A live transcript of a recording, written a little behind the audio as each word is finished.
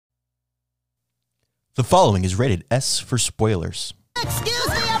The following is rated S for spoilers. Excuse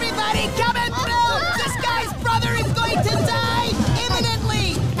me, everybody, coming through! This guy's brother is going to die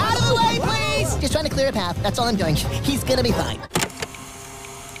imminently! Out of the way, please! Just trying to clear a path, that's all I'm doing. He's gonna be fine.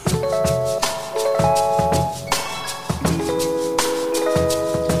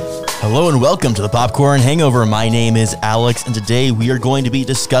 Hello and welcome to the Popcorn Hangover. My name is Alex, and today we are going to be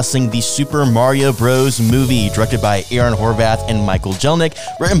discussing the Super Mario Bros. Movie, directed by Aaron Horvath and Michael Jelenic,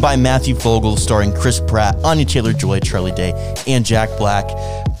 written by Matthew Vogel, starring Chris Pratt, Anya Taylor-Joy, Charlie Day, and Jack Black.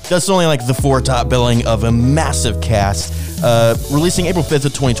 That's only like the four top billing of a massive cast. Releasing April 5th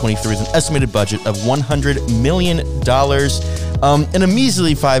of 2023 with an estimated budget of $100 million and a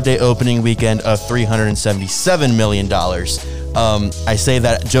measly 5-day opening weekend of $377 million. I say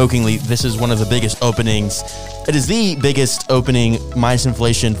that jokingly. This is one of the biggest openings. It is the biggest opening minus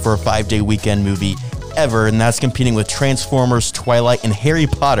inflation for a 5-day weekend movie ever, and that's competing with Transformers, Twilight, and Harry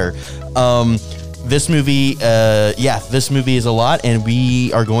Potter. This movie is a lot, and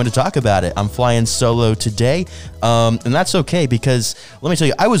we are going to talk about it. I'm flying solo today, and that's okay because let me tell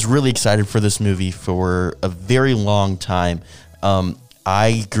you, I was really excited for this movie for a very long time.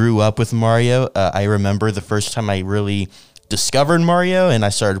 I grew up with Mario. I remember the first time I really discovered Mario and I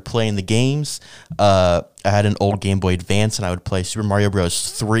started playing the games. I had an old Game Boy Advance and I would play Super Mario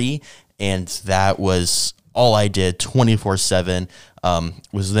Bros. 3, and that was all I did 24/7.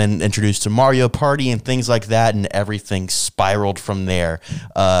 Was then introduced to Mario Party and things like that, and everything spiraled from there.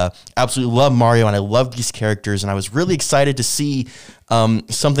 Absolutely love Mario, and I love these characters, and I was really excited to see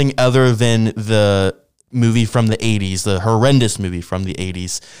something other than the movie from the 80s, the horrendous movie from the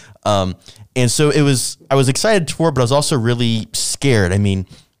 80s. And so I was excited for it, but I was also really scared. I mean,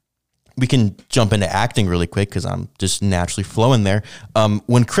 we can jump into acting really quick because I'm just naturally flowing there.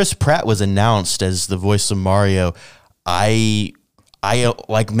 When Chris Pratt was announced as the voice of Mario, I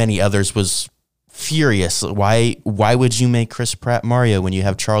like many others, was furious. Why would you make Chris Pratt Mario when you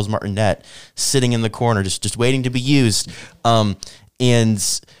have Charles Martinet sitting in the corner just waiting to be used?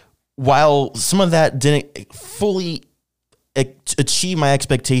 And while some of that didn't fully achieve my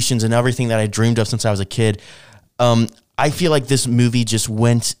expectations and everything that I dreamed of since I was a kid, I feel like this movie just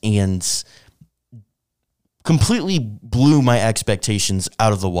went and completely blew my expectations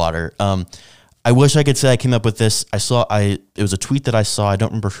out of the water. I wish I could say I came up with this. It was a tweet that I saw. I don't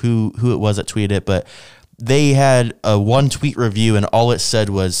remember who it was that tweeted it, but they had a one tweet review, and all it said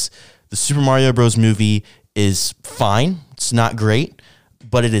was, the Super Mario Bros. Movie is fine. It's not great,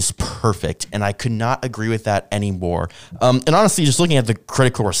 but it is perfect, and I could not agree with that anymore. And honestly, just looking at the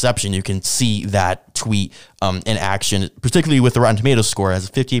critical reception, you can see that tweet in action, particularly with the Rotten Tomatoes score. It has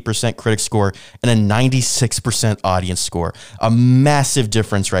a 58% critic score and a 96% audience score. A massive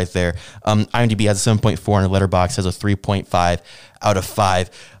difference right there. IMDb has a 7.4 and Letterboxd has a 3.5 out of 5.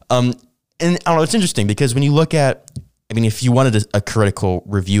 And I don't know, it's interesting because when you look at, I mean, if you wanted a critical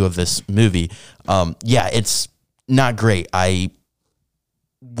review of this movie, it's not great. I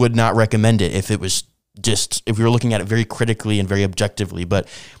would not recommend it if we were looking at it very critically and very objectively. But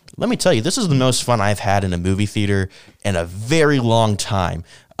let me tell you, this is the most fun I've had in a movie theater in a very long time.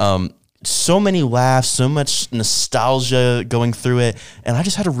 So many laughs, so much nostalgia going through it, and I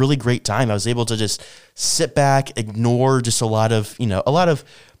just had a really great time. I was able to just sit back, ignore just a lot of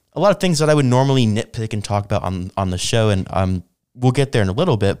things that I would normally nitpick and talk about on the show, and we'll get there in a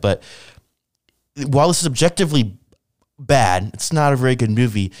little bit. But while this is objectively bad, it's not a very good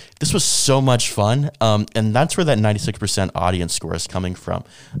movie, this was so much fun, and that's where that 96% audience score is coming from.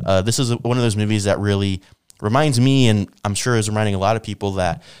 This is one of those movies that really reminds me, and I'm sure is reminding a lot of people,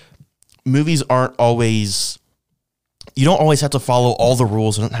 that movies aren't always, you don't always have to follow all the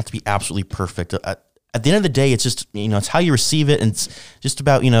rules. It don't have to be absolutely perfect. At the end of the day, it's just, it's how you receive it, and it's just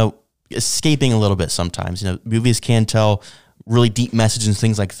about, escaping a little bit sometimes. Movies can tell really deep messages and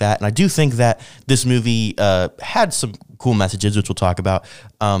things like that. And I do think that this movie had some cool messages, which we'll talk about.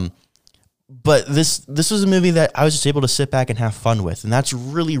 But this was a movie that I was just able to sit back and have fun with. And that's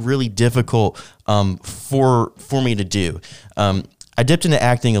really, really difficult for me to do. I dipped into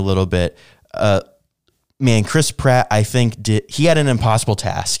acting a little bit. Chris Pratt, I think, he had an impossible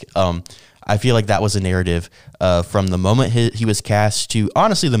task. I feel like that was a narrative from the moment he was cast to,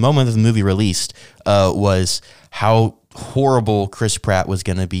 honestly, the moment that the movie released, was how horrible Chris Pratt was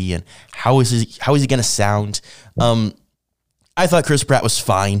going to be and how is he going to sound. I thought Chris Pratt was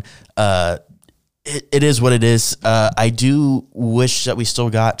fine. It is what it is. I do wish that we still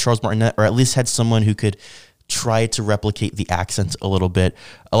got Charles Martinet, or at least had someone who could try to replicate the accent a little bit.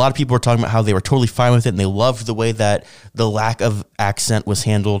 A lot of people were talking about how they were totally fine with it and they loved the way that the lack of accent was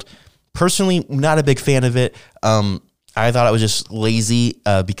handled. Personally, not a big fan of it. I thought it was just lazy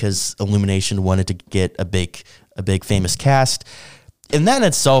because Illumination wanted to get a big famous cast. And that in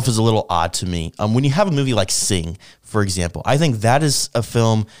itself is a little odd to me. When you have a movie like Sing, for example, I think that is a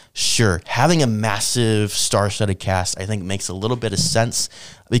film, sure, having a massive star-studded cast, I think makes a little bit of sense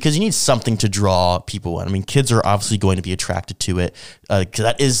because you need something to draw people in. I mean, kids are obviously going to be attracted to it because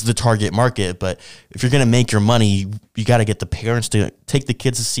that is the target market. But if you're going to make your money, you got to get the parents to take the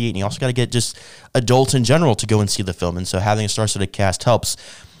kids to see it. And you also got to get just adults in general to go and see the film. And so having a star-studded cast helps.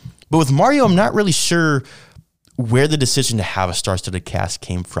 But with Mario, I'm not really sure where the decision to have a star-studded cast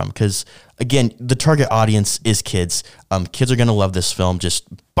came from. Because, again, the target audience is kids. Kids are going to love this film just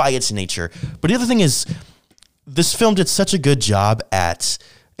by its nature. But the other thing is, this film did such a good job at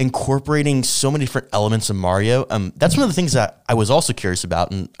incorporating so many different elements of Mario. That's one of the things that I was also curious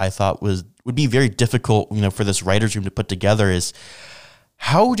about and I thought would be very difficult, for this writer's room to put together is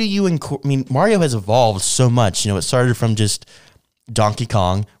how do you Mario has evolved so much. It started from just Donkey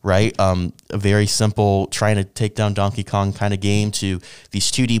Kong, right? A very simple trying to take down Donkey Kong kind of game to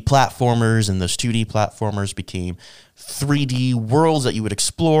these 2D platformers, and those 2D platformers became 3D worlds that you would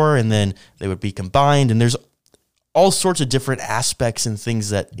explore, and then they would be combined. And there's all sorts of different aspects and things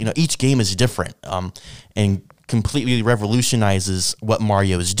that, each game is different and completely revolutionizes what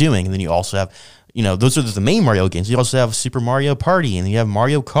Mario is doing. And then you also have, those are the main Mario games. You also have Super Mario Party, and you have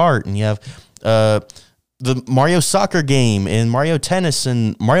Mario Kart, and you have the Mario soccer game and Mario tennis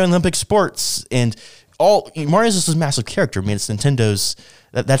and Mario Olympic sports, and Mario's just this massive character. I mean, it's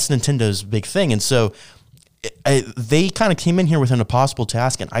that's Nintendo's big thing. And so they kind of came in here with an impossible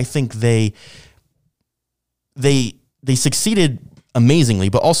task. And I think they succeeded amazingly,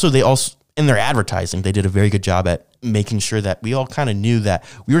 but also in their advertising, they did a very good job at making sure that we all kind of knew that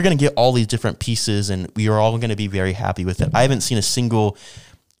we were going to get all these different pieces and we were all going to be very happy with it. I haven't seen a single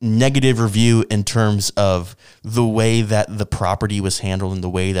negative review in terms of the way that the property was handled and the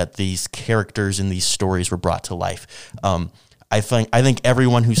way that these characters and these stories were brought to life. I think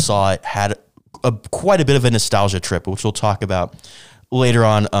everyone who saw it had quite a bit of a nostalgia trip, which we'll talk about later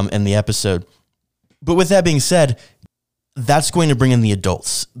on in the episode. But with that being said, that's going to bring in the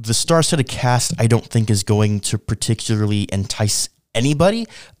adults. The star-studded cast, I don't think, is going to particularly entice anybody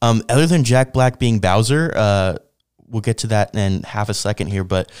other than Jack Black being Bowser. We'll get to that in half a second here,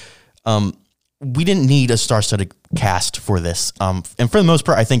 but we didn't need a star-studded cast for this. And for the most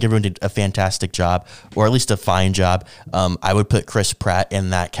part, I think everyone did a fantastic job, or at least a fine job. I would put Chris Pratt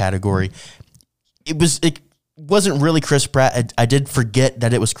in that category. It wasn't really Chris Pratt. I did forget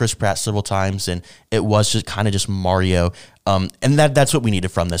that it was Chris Pratt several times, and it was just kind of just Mario. And that's what we needed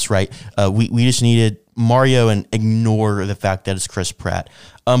from this, right? We just needed Mario and ignore the fact that it's Chris Pratt.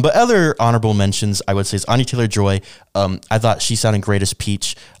 But other honorable mentions, I would say, is Anya Taylor-Joy. I thought she sounded great as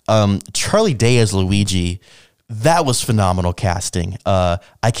Peach. Charlie Day as Luigi. That was phenomenal casting. I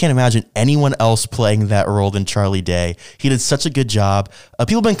can't imagine anyone else playing that role than Charlie Day. He did such a good job.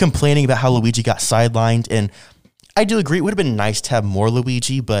 People have been complaining about how Luigi got sidelined, and I do agree. It would have been nice to have more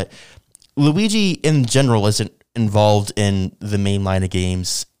Luigi, but Luigi in general isn't involved in the main line of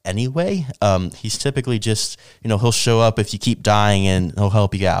games anyway. He's typically just, he'll show up if you keep dying and he'll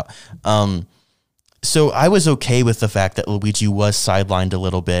help you out. So I was okay with the fact that Luigi was sidelined a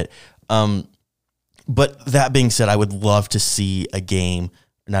little bit. But that being said, I would love to see a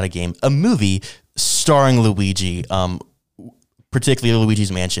movie starring Luigi, particularly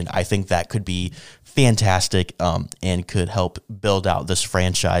Luigi's Mansion. I think that could be fantastic and could help build out this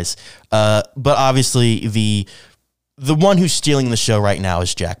franchise. But obviously, the one who's stealing the show right now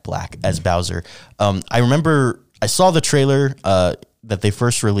is Jack Black as Bowser. I remember I saw the trailer that they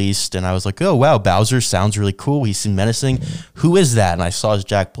first released, and I was like, oh, wow, Bowser sounds really cool. He seemed menacing. Who is that? And I saw as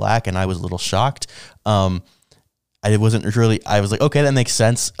Jack Black, and I was a little shocked. I was like, okay, that makes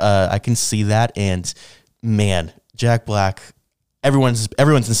sense. I can see that. And man, Jack Black, everyone's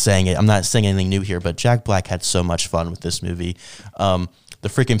been saying it. I'm not saying anything new here, but Jack Black had so much fun with this movie. The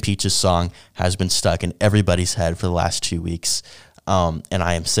freaking Peaches song has been stuck in everybody's head for the last 2 weeks. And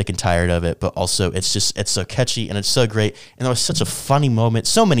I am sick and tired of it, but also it's so catchy and it's so great. And there was such a funny moment,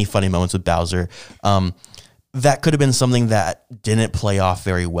 so many funny moments with Bowser. That could have been something that didn't play off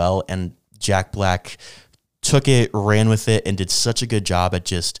very well. And Jack Black took it, ran with it, and did such a good job at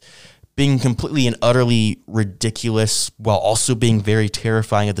just being completely and utterly ridiculous while also being very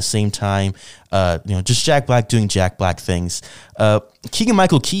terrifying at the same time. Just Jack Black doing Jack Black things.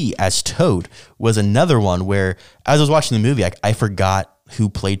 Keegan-Michael Key as Toad was another one where, as I was watching the movie, I forgot who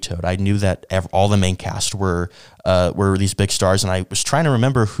played Toad. I knew that all the main cast were these big stars, and I was trying to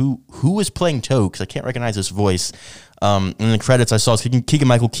remember who was playing Toad because I can't recognize his voice. In the credits, I saw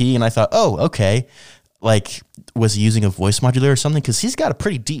Keegan-Michael Key, and I thought, oh, okay. like, was he using a voice modulator or something? Because he's got a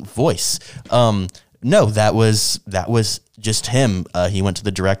pretty deep voice. No, that was just him. He went to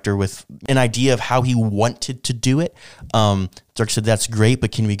the director with an idea of how he wanted to do it. Director said, "That's great,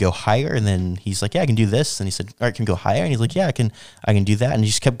 but can we go higher?" And then he's like, "Yeah, I can do this." And he said, "All right, can we go higher?" And he's like, "Yeah, I can do that." And he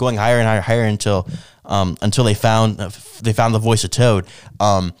just kept going higher and higher until they found the voice of Toad.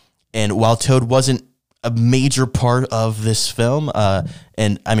 And while Toad wasn't a major part of this film,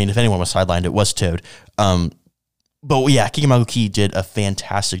 and I mean, if anyone was sidelined, it was Toad. But yeah, Keegan-Michael did a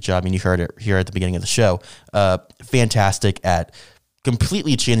fantastic job. I mean, you heard it here at the beginning of the show. Fantastic at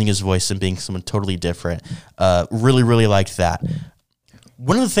completely changing his voice and being someone totally different. Really, really liked that.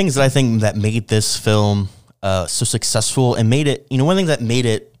 One of the things that I think that made this film so successful and made it, one thing that made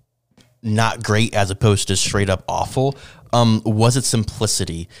it not great as opposed to straight up awful, was its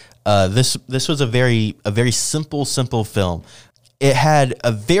simplicity. This was a very simple film. It had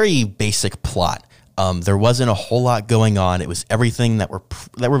a very basic plot. There wasn't a whole lot going on. It was everything that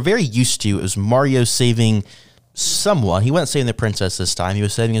we're very used to. It was Mario saving someone. He wasn't saving the princess this time. He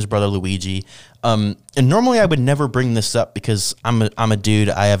was saving his brother Luigi. And normally I would never bring this up because I'm a dude.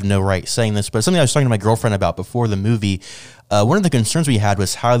 I have no right saying this, but something I was talking to my girlfriend about before the movie. One of the concerns we had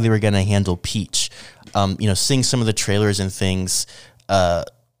was how they were going to handle Peach. Seeing some of the trailers and things,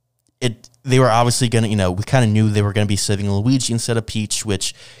 they were obviously going to, we kind of knew they were going to be saving Luigi instead of Peach,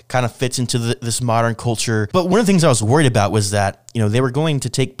 which kind of fits into this modern culture. But one of the things I was worried about was that, they were going to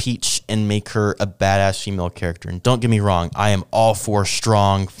take Peach and make her a badass female character. And don't get me wrong, I am all for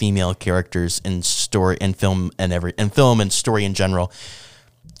strong female characters in story and film and story in general.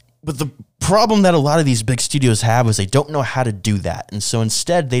 But the problem that a lot of these big studios have is they don't know how to do that. And so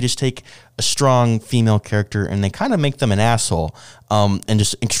instead, they just take a strong female character and they kind of make them an asshole, and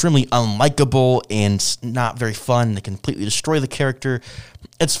just extremely unlikable and not very fun. They completely destroy the character.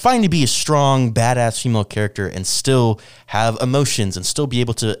 It's fine to be a strong, badass female character and still have emotions and still be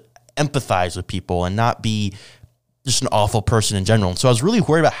able to empathize with people and not be just an awful person in general. And so I was really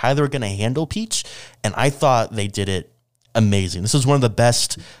worried about how they were going to handle Peach, and I thought they did it amazing. This is one of the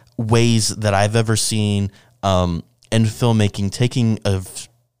best ways that I've ever seen in filmmaking, taking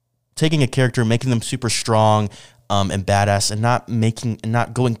a character, making them super strong and badass, and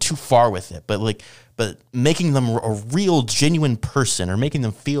not going too far with it, but making them a real genuine person, or making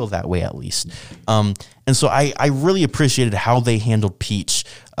them feel that way at least. And so I really appreciated how they handled Peach.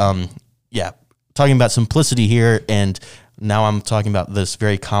 Talking about simplicity here, and now I'm talking about this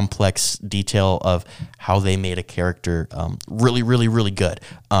very complex detail of how they made a character really, really, really good.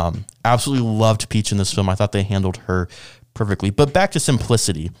 Absolutely loved Peach in this film. I thought they handled her perfectly. But back to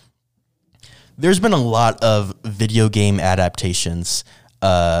simplicity. There's been a lot of video game adaptations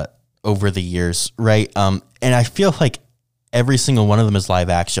over the years, right? And I feel like every single one of them is live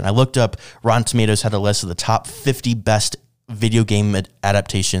action. I looked up, Rotten Tomatoes had a list of the top 50 best video game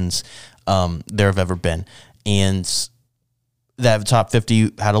adaptations there have ever been. And that top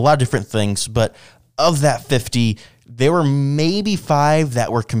 50 had a lot of different things, but of that 50, there were maybe 5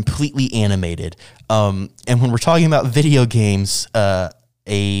 that were completely animated. And when we're talking about video games, a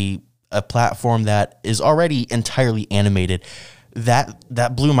platform that is already entirely animated,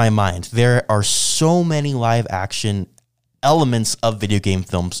 that blew my mind. There are so many live action elements of video game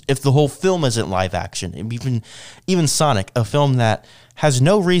films. If the whole film isn't live action, even Sonic, a film that has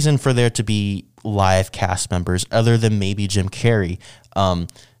no reason for there to be live cast members other than maybe Jim Carrey.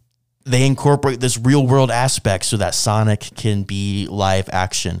 They incorporate this real world aspect so that Sonic can be live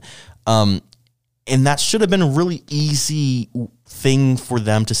action. And that should have been a really easy thing for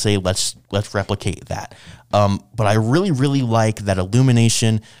them to say, let's replicate that. But I really, really like that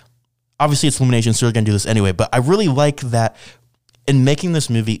Illumination. Obviously it's Illumination, so they're going to do this anyway, but I really like that in making this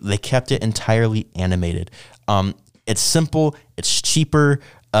movie, they kept it entirely animated. It's simple, it's cheaper,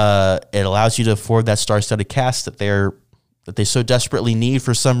 it allows you to afford that star-studded cast that they so desperately need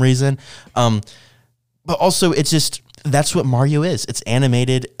for some reason. But also, that's what Mario is. It's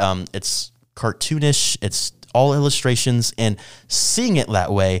animated, it's cartoonish, it's all illustrations, and seeing it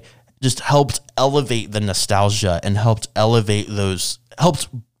that way just helped elevate the nostalgia and helped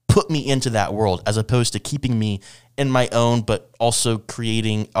put me into that world, as opposed to keeping me in my own, but also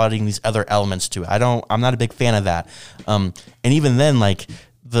adding these other elements to it. I'm not a big fan of that. And even then, like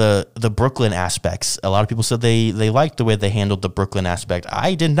the Brooklyn aspects, a lot of people said they liked the way they handled the Brooklyn aspect.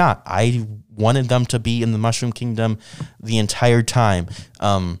 I did not. I wanted them to be in the Mushroom Kingdom the entire time.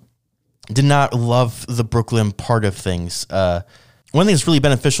 Did not love the Brooklyn part of things. One thing that's really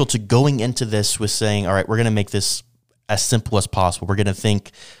beneficial to going into this was saying, all right, we're going to make this as simple as possible. We're going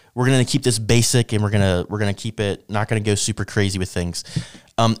to keep this basic, and we're going to keep it, not going to go super crazy with things.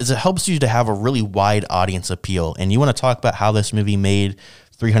 Is it helps you to have a really wide audience appeal. And you want to talk about how this movie made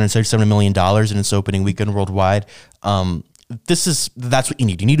 $337 million in its opening weekend worldwide. That's what you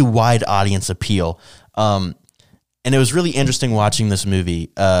need. You need a wide audience appeal. And it was really interesting watching this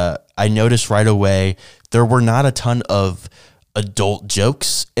movie. I noticed right away there were not a ton of adult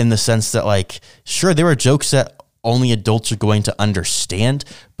jokes, in the sense that, like, sure, there were jokes that only adults are going to understand,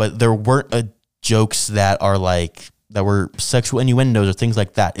 but there weren't jokes that were sexual innuendos or things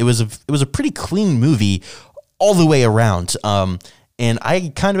like that. It was a pretty clean movie all the way around. And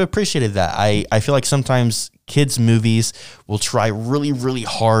I kind of appreciated that. I feel like sometimes kids' movies will try really, really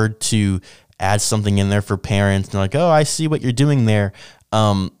hard to add something in there for parents. And they're like, oh, I see what you're doing there.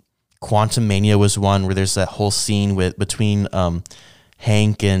 Quantum Mania was one where there's that whole scene between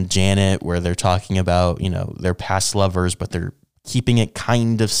Hank and Janet where they're talking about, their past lovers, but they're keeping it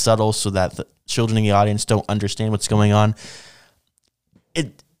kind of subtle so that the children in the audience don't understand what's going on.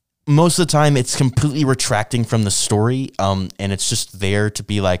 Most of the time, it's completely retracting from the story, and it's just there to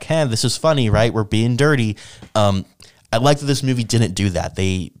be like, hey, this is funny, right? We're being dirty. I like that this movie didn't do that.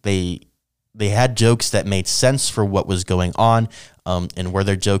 They had jokes that made sense for what was going on, and were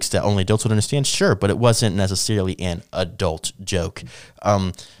there jokes that only adults would understand? Sure, but it wasn't necessarily an adult joke.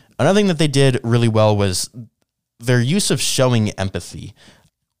 Another thing that they did really well was their use of showing empathy.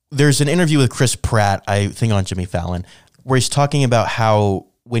 There's an interview with Chris Pratt, I think on Jimmy Fallon, where he's talking about how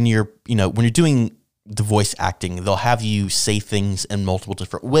when you're doing the voice acting, they'll have you say things in multiple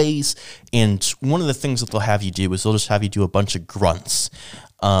different ways. And one of the things that they'll have you do is they'll just have you do a bunch of grunts.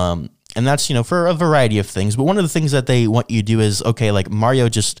 And that's, for a variety of things. But one of the things that they want you to do is, okay, like Mario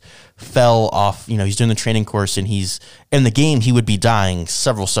just fell off, he's doing the training course, and he's in the game, he would be dying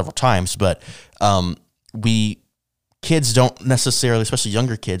several times. But kids don't necessarily, especially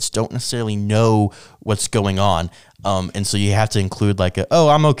younger kids, don't necessarily know what's going on. And so you have to include like oh,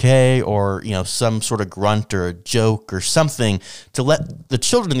 I'm okay, or, some sort of grunt or a joke or something to let the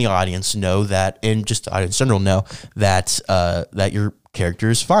children in the audience know that, and just the audience in general know that, that your character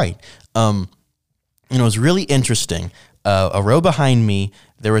is fine. It was really interesting. A row behind me,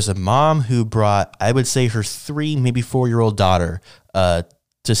 there was a mom who brought, I would say, her 3, maybe 4-year-old daughter,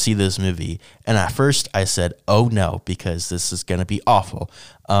 to see this movie. And at first I said, oh no, because this is going to be awful.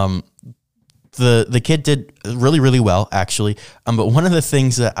 The kid did really, really well, actually. But one of the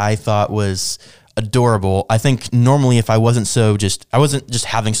things that I thought was adorable, I think normally if I wasn't just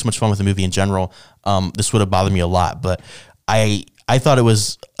having so much fun with the movie in general, this would have bothered me a lot. But I thought it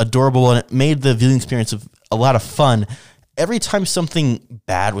was adorable, and it made the viewing experience a lot of fun. Every time something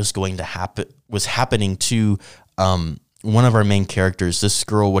bad was happening to one of our main characters, this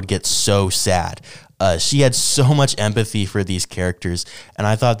girl would get so sad. She had so much empathy for these characters, and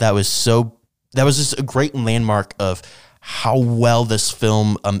I thought that was just a great landmark of how well this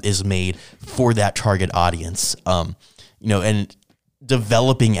film is made for that target audience. And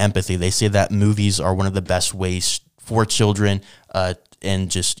developing empathy. They say that movies are one of the best ways for children,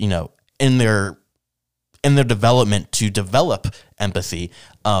 and just in their development to develop empathy.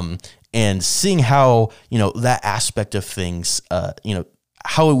 And seeing how, that aspect of things,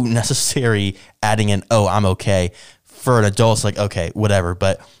 how necessary adding in, oh, I'm okay, for an adult, it's like, okay, whatever.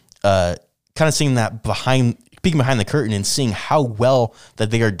 But kind of seeing that peeking behind the curtain and seeing how well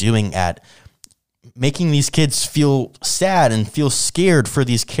that they are doing at making these kids feel sad and feel scared for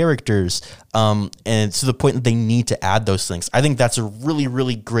these characters, and to the point that they need to add those things. I think that's a really,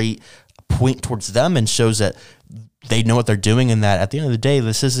 really great point towards them, and shows that they know what they're doing, and that at the end of the day,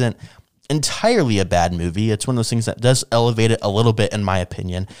 this isn't entirely a bad movie. It's one of those things that does elevate it a little bit, in my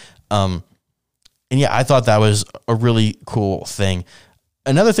opinion. And yeah, I thought that was a really cool thing.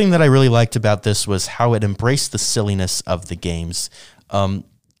 Another thing that I really liked about this was how it embraced the silliness of the games.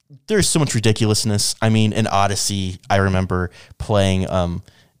 There's so much ridiculousness. I mean, in Odyssey, I remember playing,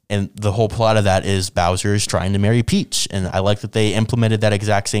 and the whole plot of that is Bowser is trying to marry Peach. And I like that they implemented that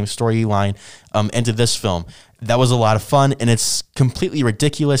exact same storyline into this film. That was a lot of fun, and it's completely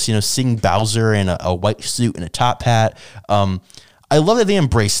ridiculous, seeing Bowser in a white suit and a top hat. I love that they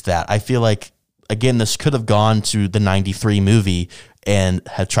embraced that. I feel like, again, this could have gone to the 93 movie and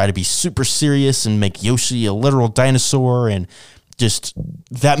have tried to be super serious and make Yoshi a literal dinosaur, and just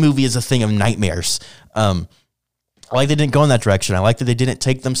that movie is a thing of nightmares. I like they didn't go in that direction. I like that they didn't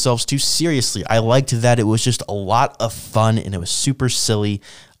take themselves too seriously. I liked that it was just a lot of fun, and it was super silly.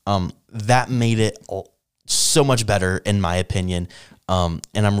 That made it so much better, in my opinion, and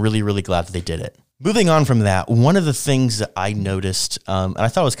I'm really, really glad that they did it. Moving on from that, one of the things that I noticed, and I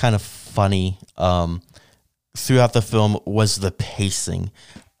thought was kind of funny, throughout the film was the pacing.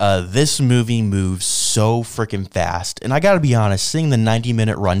 This movie moves so freaking fast, and I gotta be honest, seeing the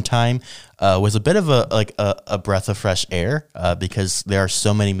 90-minute runtime was a bit of a breath of fresh air, because there are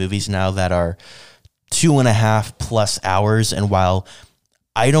so many movies now that are 2.5 plus hours, and while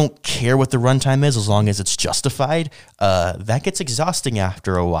I don't care what the runtime is as long as it's justified, that gets exhausting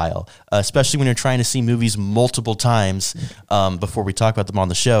after a while, especially when you're trying to see movies multiple times before we talk about them on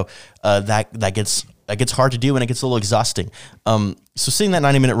the show. That gets hard to do, and it gets a little exhausting. So seeing that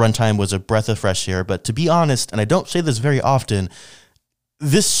 90-minute runtime was a breath of fresh air. But to be honest, and I don't say this very often,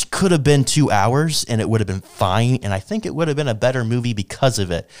 this could have been 2 hours, and it would have been fine, and I think it would have been a better movie because of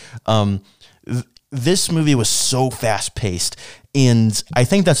it. This movie was so fast-paced, and I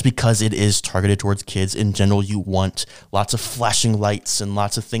think that's because it is targeted towards kids. In general, you want lots of flashing lights and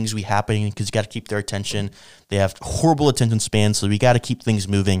lots of things be happening because you got to keep their attention. They have horrible attention spans, so we got to keep things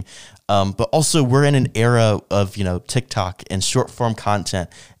moving. But also, we're in an era of, TikTok and short-form content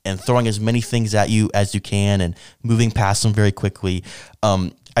and throwing as many things at you as you can and moving past them very quickly.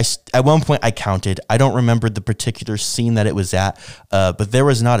 At one point I counted, I don't remember the particular scene that it was at, but there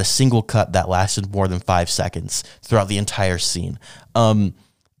was not a single cut that lasted more than 5 seconds throughout the entire scene.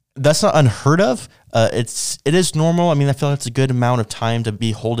 That's not unheard of. It is normal. I mean, I feel like it's a good amount of time to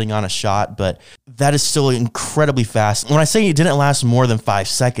be holding on a shot, but that is still incredibly fast. When I say it didn't last more than 5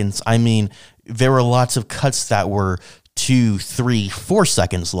 seconds, I mean, there were lots of cuts that were 2, 3, 4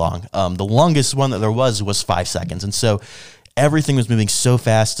 seconds long. The longest one that there was 5 seconds. And so everything was moving so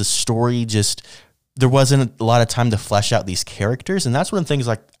fast. The story there wasn't a lot of time to flesh out these characters. And that's one of the things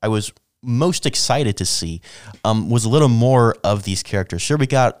I was most excited to see, was a little more of these characters. Sure, we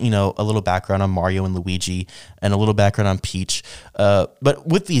got, a little background on Mario and Luigi and a little background on Peach. But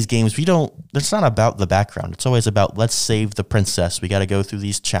with these games, it's not about the background. It's always about, let's save the princess. We got to go through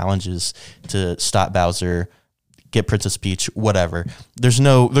these challenges to stop Bowser, get Princess Peach, whatever. There's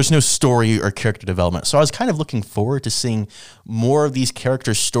no story or character development. So I was kind of looking forward to seeing more of these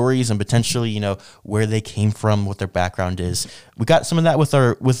character stories and potentially, where they came from, what their background is. We got some of that with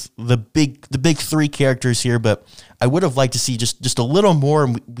the big three characters here, but I would have liked to see just a little more.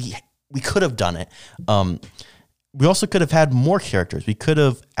 And we could have done it. We also could have had more characters. We could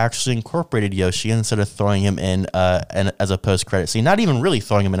have actually incorporated Yoshi instead of throwing him in and as a post-credit scene. Not even really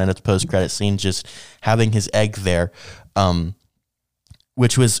throwing him in as a post-credit scene, just having his egg there,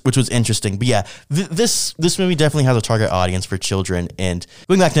 which was interesting. But yeah, this movie definitely has a target audience for children. And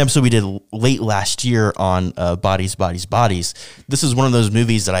going back to an episode we did late last year on Bodies, Bodies, Bodies, this is one of those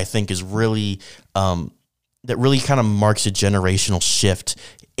movies that I think is really that really kind of marks a generational shift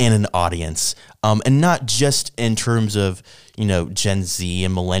in an audience, and not just in terms of, Gen Z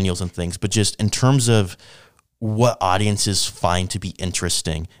and millennials and things, but just in terms of what audiences find to be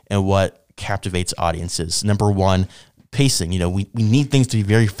interesting and what captivates audiences. Number one, pacing. We need things to be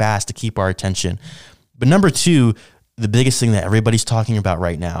very fast to keep our attention. But number two, the biggest thing that everybody's talking about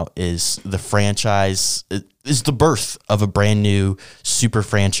right now is the franchise, is the birth of a brand new super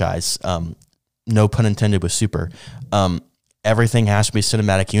franchise. No pun intended with super. Everything has to be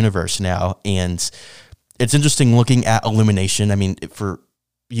cinematic universe now. And it's interesting looking at Illumination. I mean, for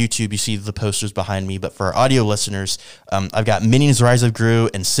YouTube, you see the posters behind me, but for our audio listeners, I've got Minions Rise of Gru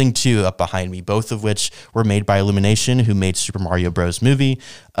and Sing 2 up behind me, both of which were made by Illumination, who made Super Mario Bros. Movie.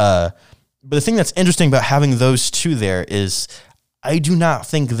 But the thing that's interesting about having those two there is I do not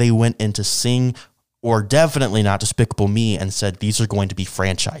think they went into Sing, or definitely not Despicable Me, and said these are going to be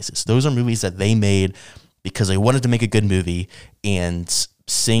franchises. Those are movies that they made because they wanted to make a good movie, and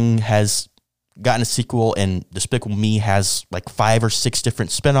Sing has gotten a sequel, and Despicable Me has like 5 or 6 different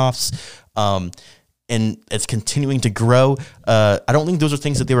spinoffs, and it's continuing to grow. I don't think those are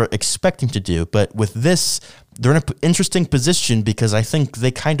things that they were expecting to do, but with this, they're in an interesting position because I think they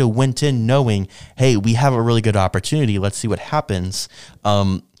kind of went in knowing, hey, we have a really good opportunity. Let's see what happens.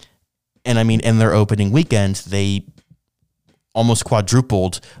 And I mean, in their opening weekend, they almost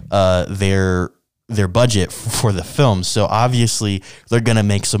quadrupled their budget for the film. So obviously they're going to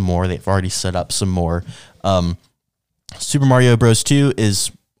make some more. They've already set up some more. Super Mario Bros. 2 is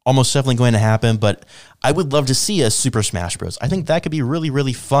almost definitely going to happen, but I would love to see a Super Smash Bros. I think that could be really,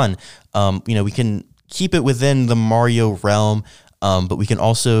 really fun. We can keep it within the Mario realm, but we can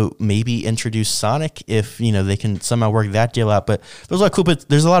also maybe introduce Sonic if, they can somehow work that deal out. But there's a lot of cool,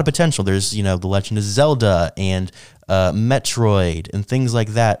 there's a lot of potential. There's, The Legend of Zelda and Metroid and things like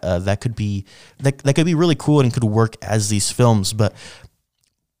that. That could be really cool and could work as these films. But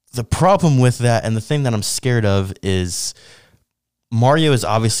the problem with that, and the thing that I'm scared of, is Mario is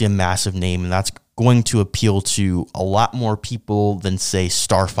obviously a massive name, and that's going to appeal to a lot more people than, say,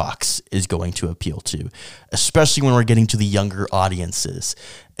 Star Fox is going to appeal to, especially when we're getting to the younger audiences.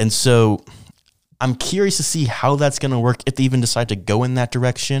 And so I'm curious to see how that's going to work, if they even decide to go in that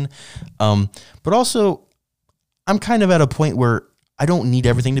direction. But also, I'm kind of at a point where I don't need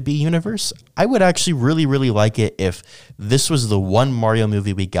everything to be universe. I would actually really, really like it if this was the one Mario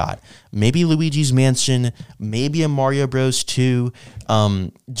movie we got. Maybe Luigi's Mansion, maybe a Mario Bros. 2,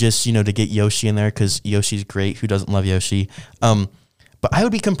 just, to get Yoshi in there, because Yoshi's great. Who doesn't love Yoshi? But I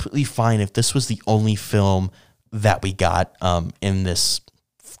would be completely fine if this was the only film that we got in this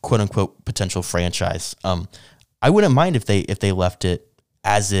quote-unquote potential franchise. I wouldn't mind if they left it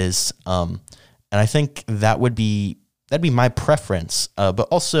as is, and I think that'd be my preference. But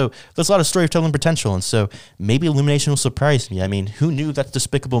also, there's a lot of storytelling potential, and so maybe Illumination will surprise me. I mean, who knew that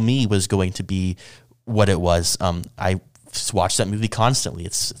Despicable Me was going to be what it was? I watch that movie constantly.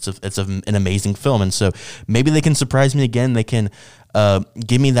 It's an amazing film, and so maybe they can surprise me again. They can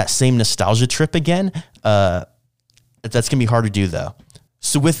give me that same nostalgia trip again. That's gonna be hard to do, though.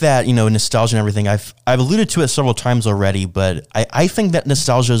 So with that, nostalgia and everything, I've alluded to it several times already, but I think that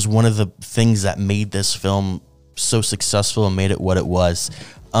nostalgia is one of the things that made this film so successful and made it what it was.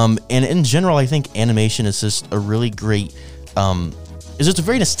 And in general, I think animation is just a really great, is just a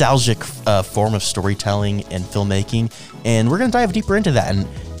very nostalgic form of storytelling and filmmaking. And we're going to dive deeper into that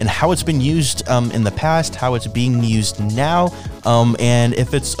and how it's been used in the past, how it's being used now, and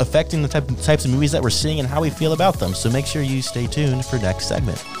if it's affecting the types of movies that we're seeing and how we feel about them. So make sure you stay tuned for next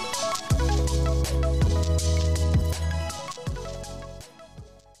segment.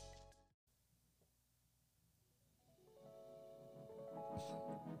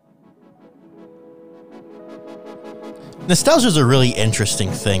 Nostalgia is a really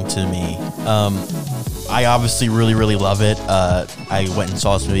interesting thing to me. I obviously really, really love it. I went and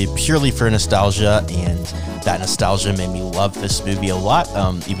saw this movie purely for nostalgia, and that nostalgia made me love this movie a lot,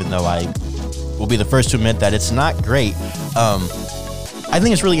 even though I will be the first to admit that it's not great. I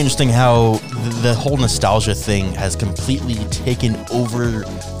think it's really interesting how the whole nostalgia thing has completely taken over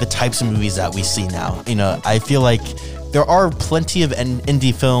the types of movies that we see now. I feel like there are plenty of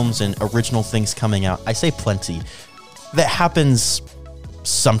indie films and original things coming out. I say plenty. That happens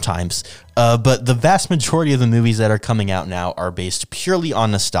sometimes, but the vast majority of the movies that are coming out now are based purely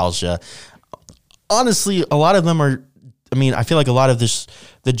on nostalgia. Honestly, a lot of them are, I feel like a lot of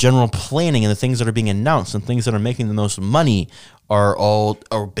the general planning and the things that are being announced and things that are making the most money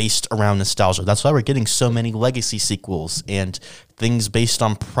are based around nostalgia. That's why we're getting so many legacy sequels and things based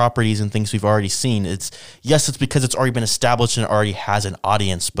on properties and things we've already seen. It's because it's already been established and it already has an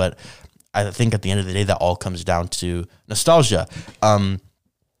audience, but I think at the end of the day, that all comes down to nostalgia. And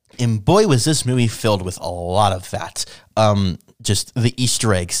boy, was this movie filled with a lot of that. Just the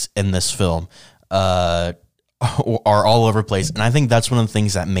Easter eggs in this film are all over the place. And I think that's one of the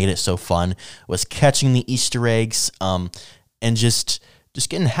things that made it so fun, was catching the Easter eggs and just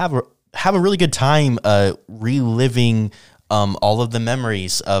getting have a really good time reliving all of the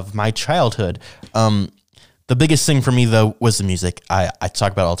memories of my childhood. The biggest thing for me, though, was the music. I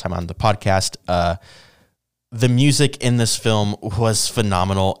talk about it all the time on the podcast. The music in this film was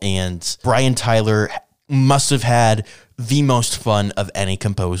phenomenal, and Brian Tyler must have had the most fun of any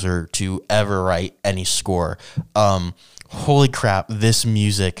composer to ever write any score. Holy crap, this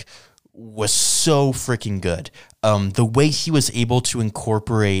music was so freaking good. The way he was able to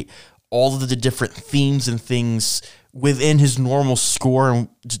incorporate all of the different themes and things within his normal score and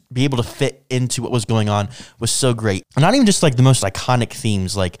just be able to fit into what was going on was so great. And not even just like the most iconic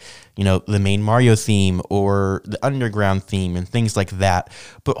themes, like, the main Mario theme or the underground theme and things like that,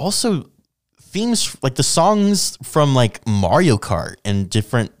 but also themes like the songs from like Mario Kart and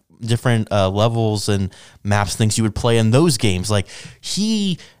different levels and maps, things you would play in those games. Like,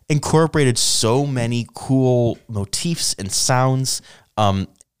 he incorporated so many cool motifs and sounds,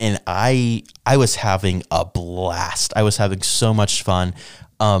 and I was having a blast. I was having so much fun.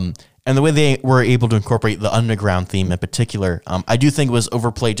 And the way they were able to incorporate the underground theme in particular, I do think it was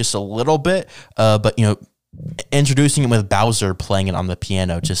overplayed just a little bit. But, introducing it with Bowser playing it on the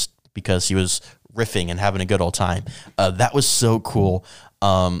piano just because he was riffing and having a good old time, that was so cool.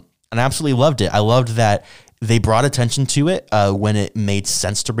 And I absolutely loved it. I loved that they brought attention to it when it made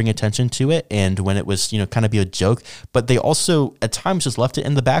sense to bring attention to it, and when it was, kind of be a joke. But they also, at times, just left it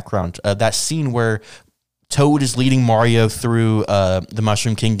in the background. That scene where Toad is leading Mario through the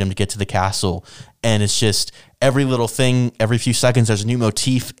Mushroom Kingdom to get to the castle, and it's just every little thing, every few seconds, there's a new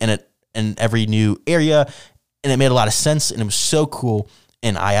motif in every new area, and it made a lot of sense, and it was so cool,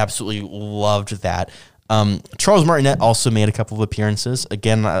 and I absolutely loved that. Charles Martinet also made a couple of appearances.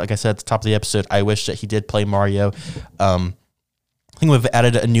 Again, like I said at the top of the episode, I wish that he did play Mario. I think we've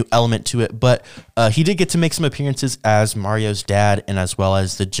added a new element to it, but he did get to make some appearances as Mario's dad and as well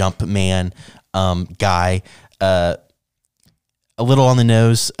as the Jumpman guy. A little on the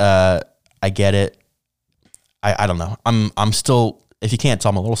nose. I get it. I don't know. I'm still, if you can't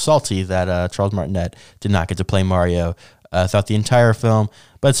tell, I'm a little salty that Charles Martinet did not get to play Mario throughout the entire film,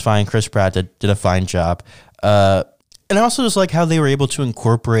 but it's fine. Chris Pratt did a fine job. And I also just like how they were able to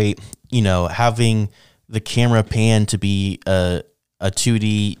incorporate, having the camera pan to be a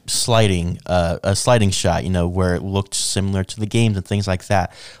 2D a sliding shot, where it looked similar to the games and things like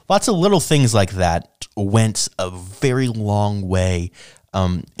that. Lots of little things like that went a very long way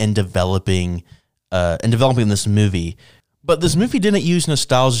in developing this movie. But this movie didn't use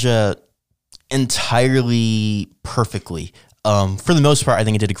nostalgia entirely perfectly. For the most part, I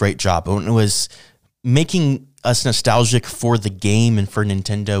think it did a great job. When it was making us nostalgic for the game and for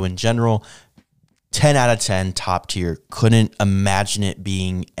Nintendo in general, 10 out of 10, top tier. Couldn't imagine it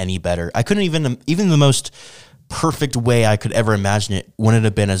being any better. I couldn't even the most perfect way I could ever imagine it wouldn't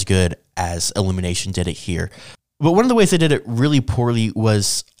have been as good as Illumination did it here. But one of the ways they did it really poorly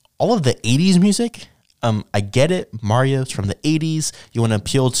was all of the 80s music. I get it. Mario's from the 80s. You want to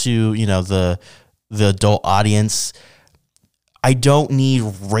appeal to, the adult audience. I don't need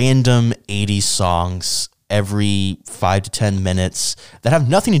random 80s songs every 5 to 10 minutes that have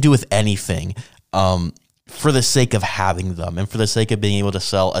nothing to do with anything. For the sake of having them and for the sake of being able to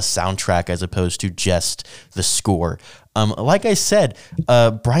sell a soundtrack as opposed to just the score. Like I said,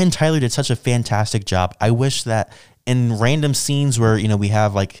 Brian Tyler did such a fantastic job. I wish that in random scenes where, we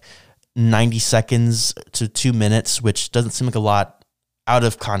have like 90 seconds to 2 minutes, which doesn't seem like a lot out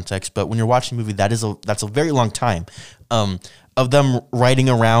of context, but when you're watching a movie, that's a very long time, of them riding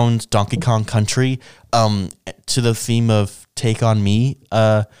around Donkey Kong Country, to the theme of Take on Me.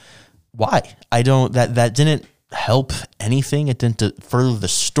 Why? That didn't help anything. It didn't further the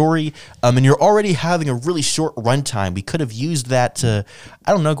story. And you're already having a really short runtime. We could have used that to,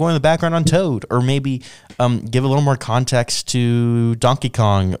 go in the background on Toad, or maybe give a little more context to Donkey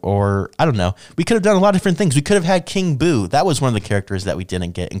Kong, or We could have done a lot of different things. We could have had King Boo. That was one of the characters that we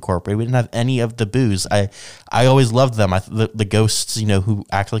didn't get incorporated. We didn't have any of the Boos. I always loved them. The ghosts, who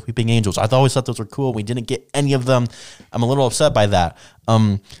act like weeping angels. I always thought those were cool. We didn't get any of them. I'm a little upset by that.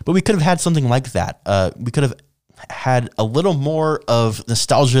 But we could have had something like that. We could have had a little more of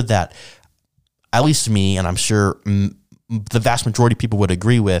nostalgia that, at least me, and I'm sure the vast majority of people would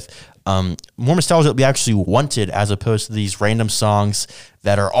agree with, more nostalgia that we actually wanted, as opposed to these random songs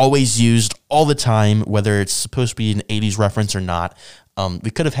that are always used all the time, whether it's supposed to be an 80s reference or not.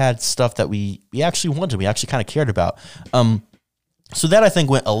 We could have had stuff that we actually wanted, we actually kind of cared about. So that, I think,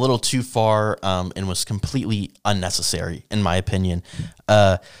 went a little too far and was completely unnecessary, in my opinion.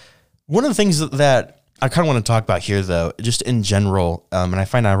 One of the things that I kind of want to talk about here, though, just in general, and I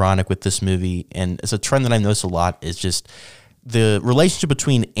find ironic with this movie, and it's a trend that I notice a lot, is just the relationship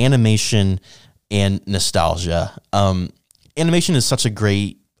between animation and nostalgia. Animation is such a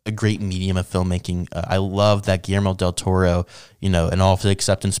great medium of filmmaking. I love that Guillermo del Toro, in all of the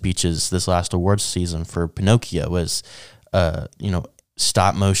acceptance speeches this last awards season for Pinocchio was,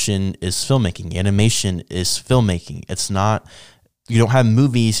 stop motion is filmmaking. Animation is filmmaking. It's not. You don't have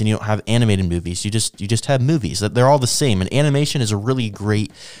movies and you don't have animated movies. You just have movies. They're all the same. And animation is a really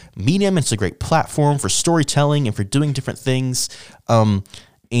great medium. It's a great platform for storytelling and for doing different things.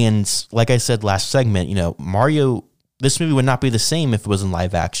 And like I said last segment, Mario, this movie would not be the same if it was in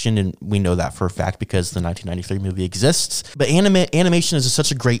live action, and we know that for a fact because the 1993 movie exists. But animation is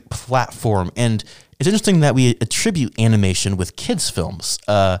such a great platform, and it's interesting that we attribute animation with kids' films.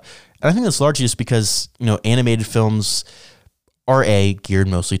 And I think that's largely just because animated films are geared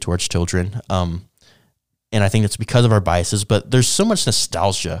mostly towards children, and I think it's because of our biases, but there's so much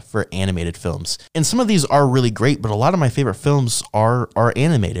nostalgia for animated films, and some of these are really great, but a lot of my favorite films are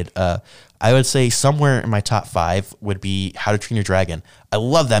animated. I would say somewhere in my top 5 would be How to Train Your Dragon. I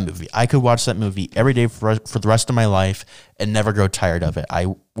love that movie. I could watch that movie every day for the rest of my life and never grow tired of it. I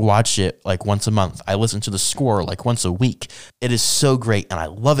watch it like once a month. I listen to the score like once a week. It is so great, and I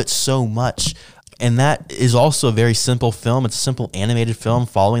love it so much. And that is also a very simple film. It's a simple animated film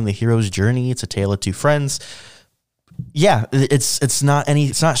following the hero's journey. It's a tale of two friends. Yeah, it's not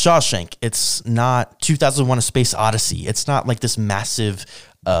Shawshank. It's not 2001: A Space Odyssey. It's not like this massive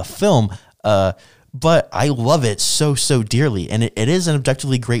film. But I love it so dearly, and it is an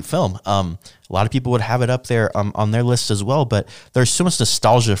objectively great film. A lot of people would have it up there on their list as well, but there's so much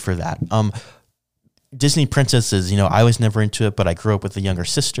nostalgia for that. Disney princesses, I was never into it, but I grew up with a younger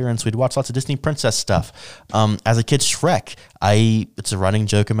sister, and so we'd watch lots of Disney princess stuff. As a kid, Shrek, it's a running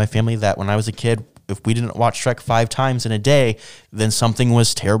joke in my family that when I was a kid, if we didn't watch Shrek 5 times in a day, then something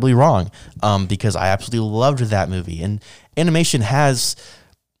was terribly wrong, because I absolutely loved that movie. And animation has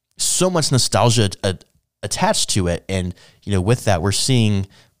so much nostalgia attached to it. And, with that, we're seeing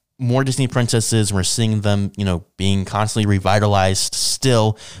more Disney princesses. We're seeing them, being constantly revitalized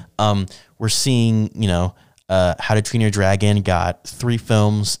still. We're seeing, How to Train Your Dragon got 3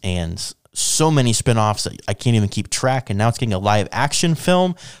 films and so many spinoffs that I can't even keep track. And now it's getting a live action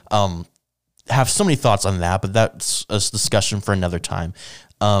film. Have so many thoughts on that, but that's a discussion for another time.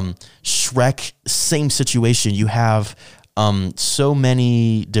 Shrek, same situation. You have so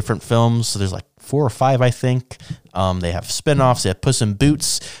many different films. So there's like 4 or 5, I think. They have spinoffs. They have Puss in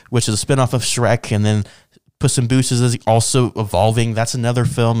Boots, which is a spinoff of Shrek, and then Puss in Boots is also evolving. That's another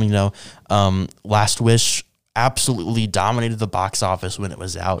film. Last Wish absolutely dominated the box office when it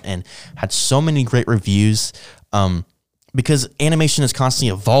was out and had so many great reviews. Because animation is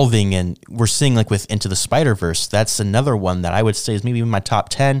constantly evolving, and we're seeing like with Into the Spider-Verse, that's another one that I would say is maybe in my top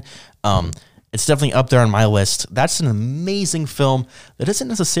 10. It's definitely up there on my list. That's an amazing film that isn't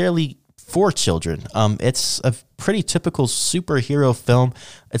necessarily for children. It's a pretty typical superhero film.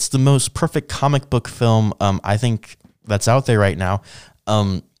 It's the most perfect comic book film I think that's out there right now.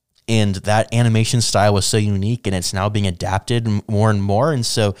 And that animation style was so unique, and it's now being adapted more and more. And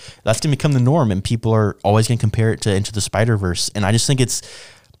so that's going to become the norm, and people are always going to compare it to Into the Spider-Verse. And I just think it's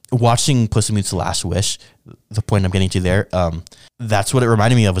watching Puss in Boots: The Last Wish, the point I'm getting to there, that's what it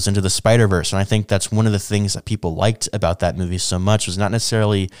reminded me of, was Into the Spider-Verse. And I think that's one of the things that people liked about that movie so much, was not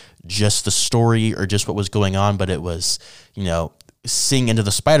necessarily just the story or just what was going on, but it was, seeing Into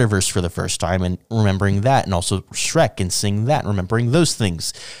the Spider-Verse for the first time and remembering that, and also Shrek and seeing that and remembering those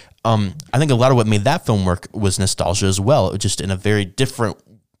things. I think a lot of what made that film work was nostalgia as well, just in a very different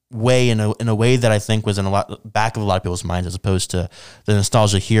way, in a way that I think was in back of a lot of people's minds, as opposed to the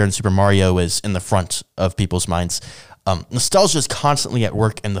nostalgia here in Super Mario is in the front of people's minds. Nostalgia is constantly at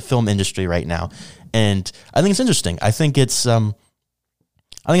work in the film industry right now, and I think it's interesting. I think it's something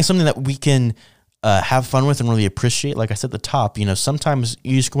that we can have fun with and really appreciate. Like I said at the top, sometimes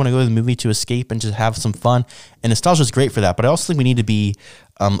you just want to go to the movie to escape and just have some fun, and nostalgia is great for that. But I also think we need to be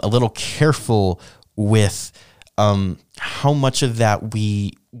a little careful with how much of that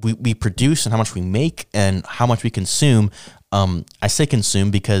we produce and how much we make and how much we consume. I say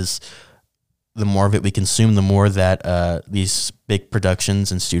consume because the more of it we consume, the more that these big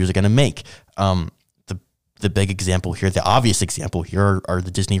productions and studios are going to make. The big example here, the obvious example here, are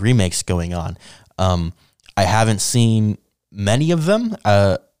the Disney remakes going on. I haven't seen many of them.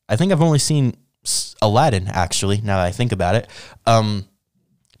 I think I've only seen Aladdin, actually, now that I think about it.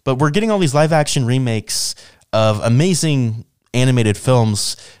 But we're getting all these live action remakes of amazing animated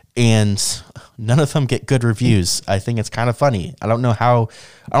films, and none of them get good reviews. I think it's kind of funny. I don't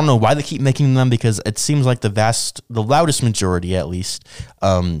know why they keep making them, because it seems like the loudest majority, at least,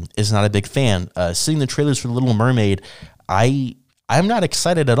 is not a big fan. Seeing the trailers for The Little Mermaid, I'm not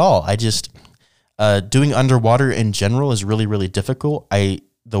excited at all. I just, doing underwater in general is really, really difficult.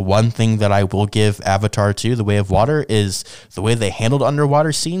 The one thing that I will give Avatar 2, The Way of Water, is the way they handled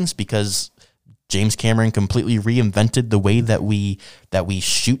underwater scenes, because James Cameron completely reinvented the way that we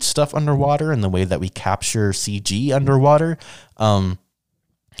shoot stuff underwater and the way that we capture CG underwater.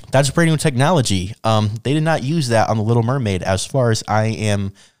 That's a pretty new technology. They did not use that on The Little Mermaid, as far as I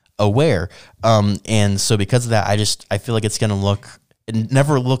am aware. And so because of that, I feel like it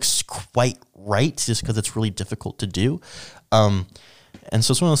never looks quite right, just because it's really difficult to do. And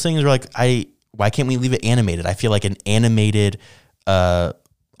so it's one of those things where why can't we leave it animated? I feel like an animated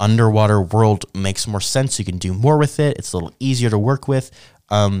underwater world makes more sense. You can do more with it. It's a little easier to work with.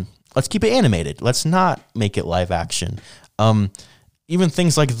 Let's keep it animated. Let's not make it live action. Even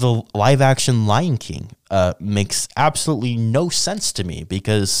things like the live action Lion King makes absolutely no sense to me,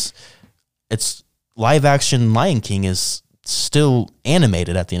 because it's live action Lion King is still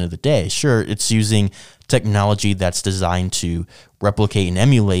animated at the end of the day. Sure, it's using technology that's designed to replicate and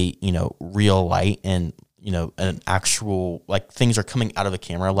emulate, real light, and an actual, things are coming out of the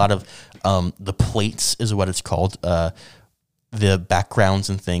camera. A lot of the plates is what it's called. The backgrounds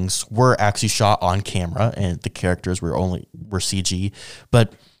and things were actually shot on camera, and the characters were CG.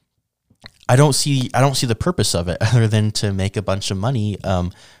 But I don't see the purpose of it, other than to make a bunch of money,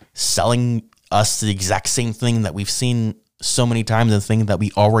 selling us the exact same thing that we've seen so many times, the thing that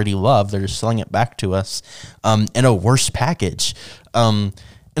we already love. They're just selling it back to us in a worse package. And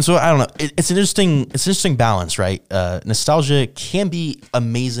so I don't know. It's an interesting balance, right? Nostalgia can be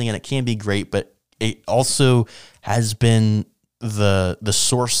amazing and it can be great, but it also has been the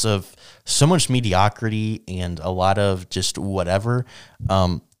source of so much mediocrity and a lot of just whatever.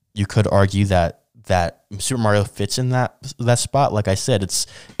 You could argue that Super Mario fits in that spot. Like I said,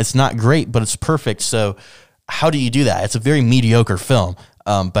 it's not great, but it's perfect. So how do you do that? It's a very mediocre film.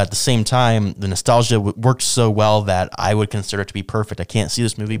 But at the same time, the nostalgia works so well that I would consider it to be perfect. I can't see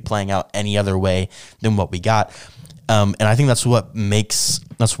this movie playing out any other way than what we got. And I think that's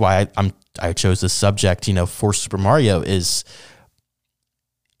why I chose this subject, for Super Mario is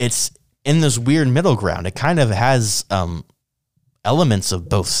it's in this weird middle ground. It kind of has, elements of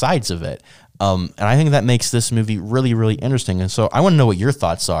both sides of it. And I think that makes this movie really, really interesting. And so I want to know what your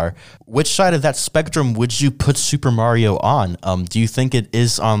thoughts are. Which side of that spectrum would you put Super Mario on? Do you think it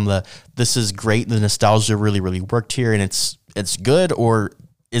is on this is great, the nostalgia really, really worked here and it's good? Or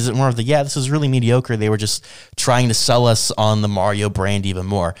is it more of this is really mediocre, they were just trying to sell us on the Mario brand even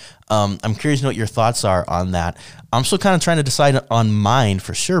more? I'm curious to know what your thoughts are on that. I'm still kind of trying to decide on mine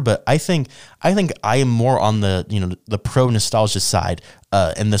for sure, but I think I am more on the pro nostalgia side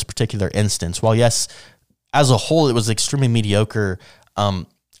in this particular instance. While yes, as a whole it was extremely mediocre, I'm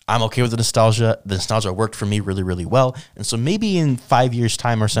okay with the nostalgia. The nostalgia worked for me really, really well. And so maybe in 5 years'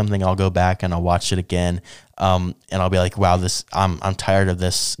 time or something, I'll go back and I'll watch it again. And I'll be like, wow, I'm tired of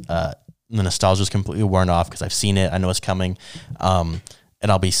this. The nostalgia is completely worn off because I've seen it. I know it's coming.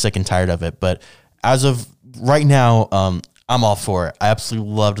 And I'll be sick and tired of it. But as of right now, I'm all for it. I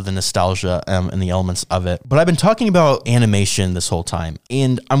absolutely loved the nostalgia and the elements of it. But I've been talking about animation this whole time,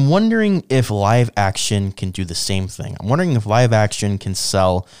 and I'm wondering if live action can do the same thing. I'm wondering if live action can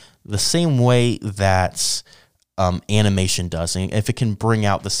sell the same way that animation does, and if it can bring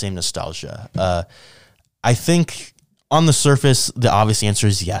out the same nostalgia. I think on the surface, the obvious answer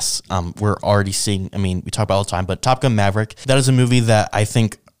is yes. We're already seeing, we talk about it all the time, but Top Gun Maverick, that is a movie that I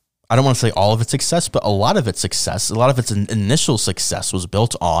think, I don't want to say all of its success, but a lot of its initial success was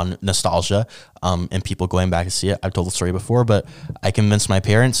built on nostalgia and people going back to see it. I've told the story before, but I convinced my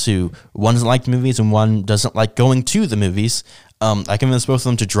parents, who one doesn't like movies and one doesn't like going to the movies. I convinced both of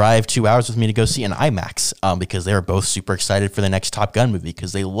them to drive 2 hours with me to go see an IMAX because they were both super excited for the next Top Gun movie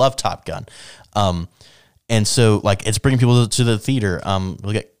because they love Top Gun. And so it's bringing people to the theater.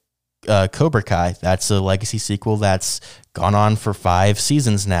 Look at Cobra Kai. That's a legacy sequel that's gone on for 5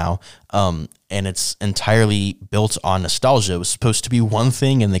 seasons now. And it's entirely built on nostalgia. It was supposed to be one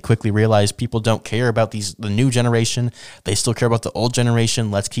thing, and they quickly realized people don't care about the new generation. They still care about the old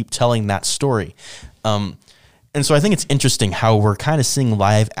generation. Let's keep telling that story. And so I think it's interesting how we're kind of seeing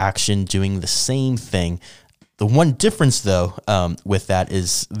live action doing the same thing. The one difference, though, with that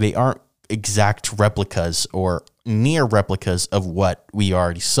is they aren't exact replicas or near replicas of what we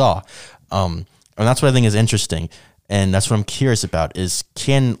already saw. And that's what I think is interesting. And that's what I'm curious about is,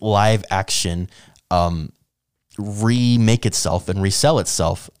 can live action remake itself and resell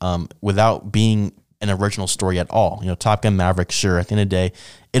itself without being an original story at all? Top Gun Maverick, sure, at the end of the day,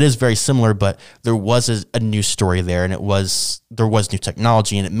 it is very similar, but there was a new story there, and there was new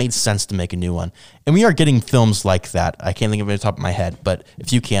technology, and it made sense to make a new one. And we are getting films like that. I can't think of it off the top of my head, but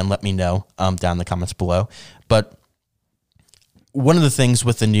if you can, let me know down in the comments below. But one of the things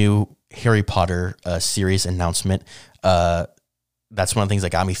with the new Harry Potter series announcement, that's one of the things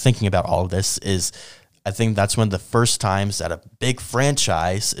that got me thinking about all of this, is I think that's one of the first times that a big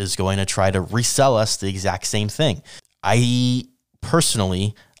franchise is going to try to resell us the exact same thing. I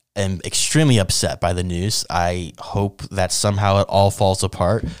personally am extremely upset by the news. I hope that somehow it all falls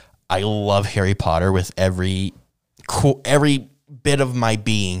apart. I love Harry Potter with every bit of my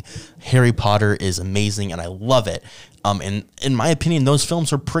being. Harry Potter is amazing, and I love it. And in my opinion, those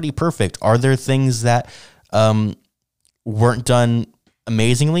films are pretty perfect. Are there things that weren't done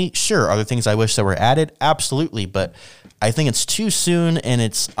amazingly? Sure. Are there things I wish that were added? Absolutely. But I think it's too soon and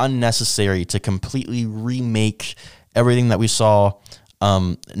it's unnecessary to completely remake everything that we saw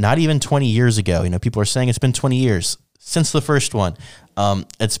not even 20 years ago. People are saying it's been 20 years since the first one.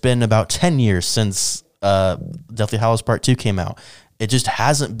 It's been about 10 years since Deathly Hallows Part 2 came out. It just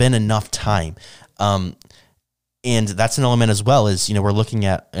hasn't been enough time. And that's an element as well, is, we're looking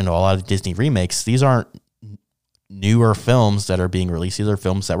at, a lot of Disney remakes. These aren't newer films that are being released. These are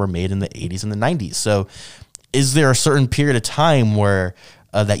films that were made in the 80s and the 90s. So is there a certain period of time where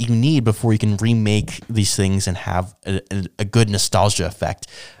that you need before you can remake these things and have a good nostalgia effect?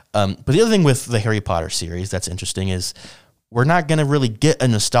 But the other thing with the Harry Potter series that's interesting is we're not going to really get a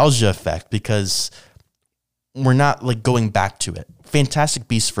nostalgia effect because we're not going back to it. Fantastic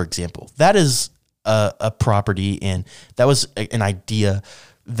Beasts, for example, that is a property, and that was an idea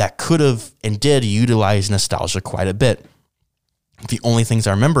that could have and did utilize nostalgia quite a bit. The only things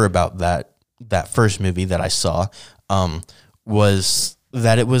I remember about that that first movie that I saw was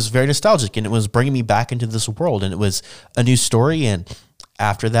that it was very nostalgic, and it was bringing me back into this world, and it was a new story. And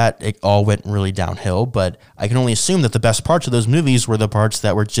after that, it all went really downhill. But I can only assume that the best parts of those movies were the parts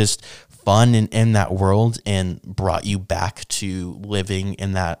that were just fun and in that world and brought you back to living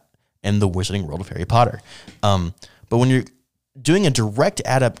in the wizarding world of Harry Potter. But when you're doing a direct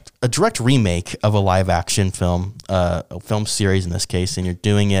remake of a live action film, a film series in this case, and you're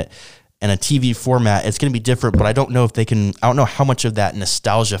doing it in a TV format, it's going to be different. But I don't know how much of that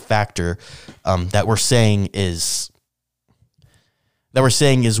nostalgia factor that we're saying is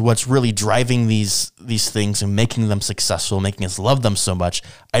what's really driving these things and making them successful, making us love them so much.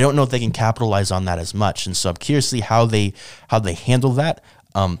 I don't know if they can capitalize on that as much. And so I'm curious to see how they handle that,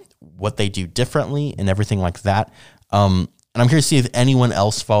 what they do differently and everything like that. And I'm curious to see if anyone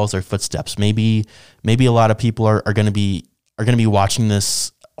else follows their footsteps. Maybe a lot of people are going to be watching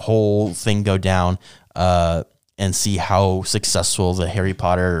this whole thing go down and see how successful the Harry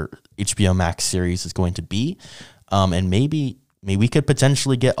Potter HBO Max series is going to be. And maybe we could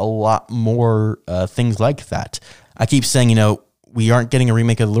potentially get a lot more things like that. I keep saying, we aren't getting a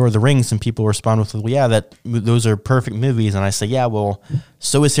remake of The Lord of the Rings, and people respond with, well, yeah, those are perfect movies. And I say, yeah, well,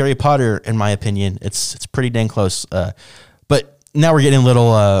 so is Harry Potter, in my opinion. It's pretty dang close. But now we're getting a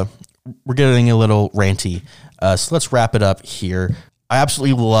little ranty. So let's wrap it up here. I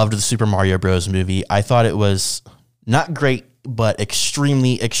absolutely loved the Super Mario Bros. Movie. I thought it was not great, but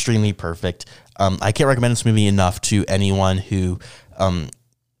extremely, extremely perfect. I can't recommend this movie enough to anyone who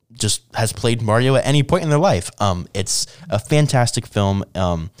just has played Mario at any point in their life. It's a fantastic film,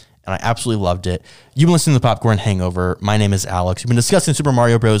 and I absolutely loved it. You've been listening to the Popcorn Hangover. My name is Alex. We've been discussing the Super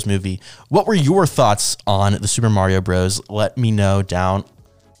Mario Bros. Movie. What were your thoughts on the Super Mario Bros.? Let me know down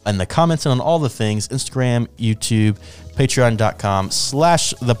in the comments and on all the things, Instagram, YouTube,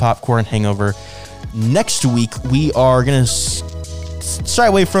 patreon.com/the Popcorn Hangover. Next week, we are going to stray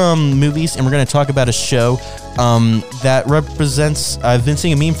away from movies, and we're going to talk about a show that represents, I've been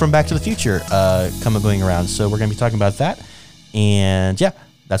seeing a meme from Back to the Future going around, so we're going to be talking about that. And yeah,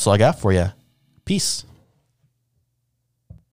 that's all I got for you. Peace.